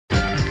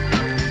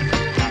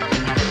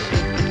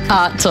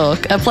Art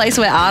Talk, a place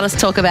where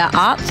artists talk about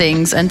art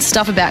things and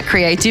stuff about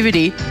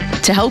creativity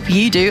to help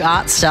you do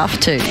art stuff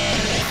too.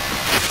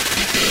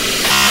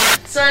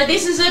 So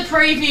this is a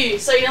preview.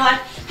 So you're like,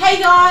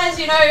 hey guys,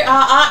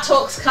 Art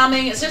Talk's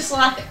coming. It's just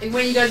like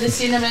when you go to the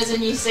cinemas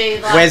and you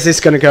see like... Where's this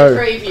going to go?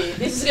 Preview.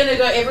 This is going to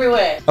go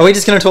everywhere. Are we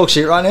just going to talk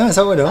shit right now? Is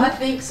that what we're doing? I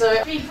think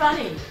so. Be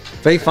funny.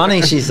 Be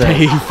funny, she says.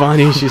 Be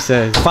funny, she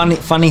says.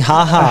 Funny,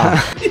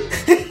 haha.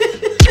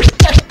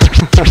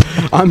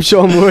 I'm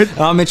Sean Wood.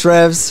 I'm Mitch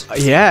Revs.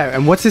 Yeah,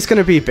 and what's this going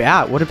to be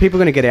about? What are people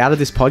going to get out of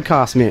this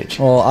podcast, Mitch?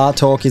 Well, Art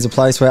Talk is a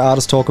place where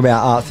artists talk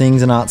about art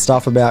things and art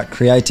stuff about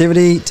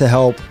creativity to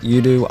help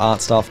you do art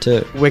stuff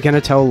too. We're going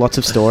to tell lots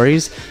of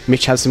stories.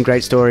 Mitch has some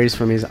great stories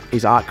from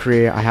his art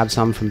career. I have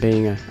some from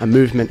being a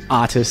movement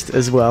artist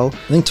as well.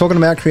 I think talking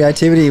about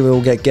creativity,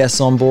 we'll get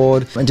guests on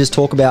board and just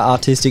talk about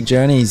artistic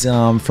journeys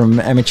from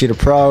amateur to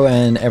pro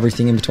and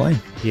everything in between.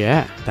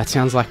 Yeah, that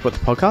sounds like what the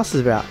podcast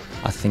is about.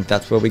 I think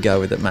that's where we go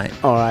with it, mate.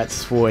 All right,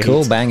 sweet.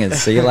 Cool, bangers.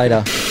 See you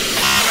later.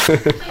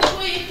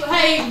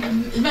 Hey,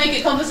 make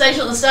it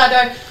conversational at the start.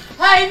 Go,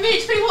 hey,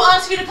 Mitch, people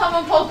ask you to come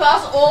on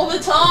podcasts all the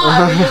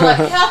time. And you're like,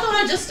 yeah, I thought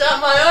I'd just start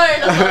my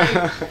own. I was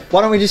like,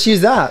 Why don't we just use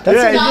that? That's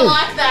Yeah, not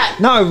like that.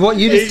 No, what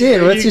you just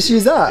did. Let's just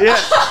use that. Yeah.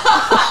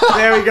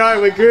 There we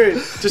go. We're good.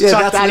 Just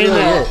chuck that in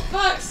there.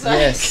 Fuck's sake.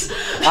 Yes.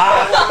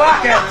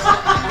 Fuck it.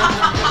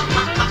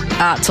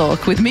 Art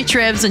Talk with Mitch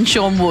Revs and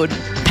Sean Wood.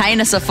 Paying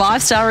us a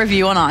 5-star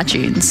review on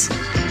iTunes.